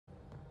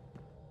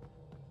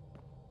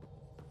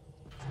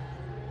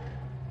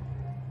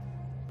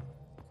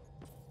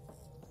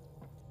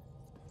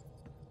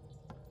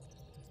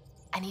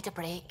need a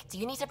break. Do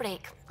you need a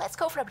break? Let's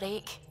go for a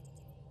break.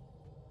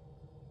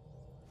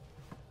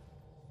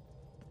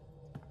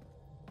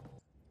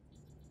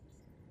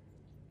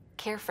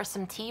 Care for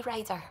some tea,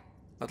 Ryder?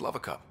 I'd love a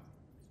cup.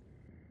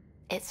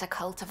 It's a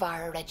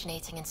cultivar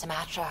originating in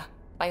Sumatra.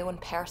 My own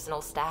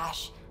personal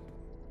stash.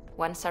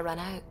 Once I run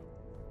out,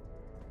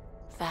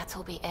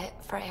 that'll be it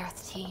for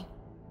Earth tea.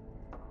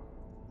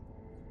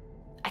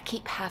 I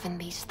keep having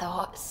these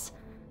thoughts.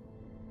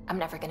 I'm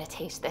never gonna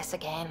taste this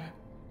again.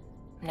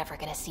 I'm never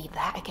gonna see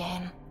that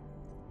again.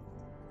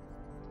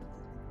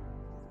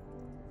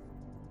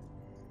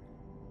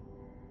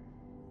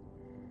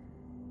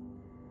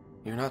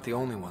 You're not the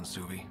only one,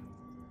 Suvi.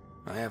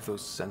 I have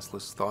those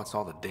senseless thoughts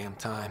all the damn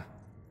time.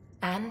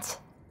 And?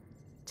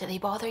 Do they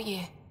bother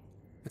you?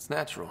 It's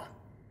natural.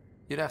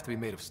 You'd have to be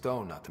made of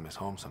stone not to miss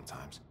home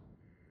sometimes.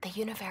 The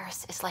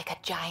universe is like a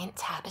giant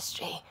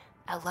tapestry.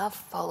 I love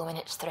following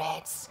its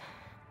threads,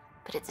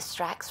 but it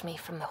distracts me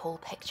from the whole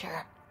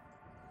picture.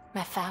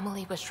 My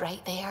family was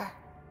right there,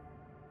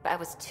 but I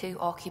was too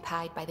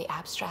occupied by the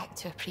abstract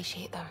to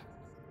appreciate them.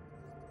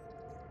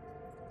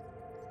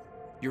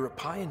 You're a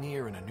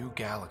pioneer in a new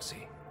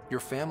galaxy. Your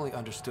family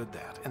understood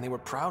that, and they were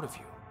proud of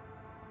you.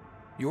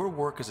 Your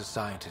work as a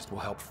scientist will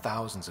help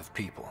thousands of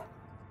people.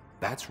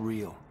 That's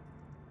real.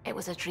 It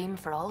was a dream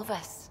for all of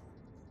us.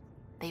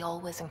 They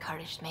always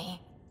encouraged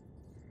me.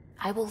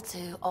 I will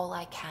do all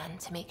I can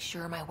to make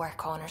sure my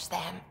work honors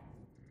them.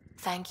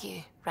 Thank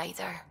you,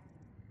 Ryder.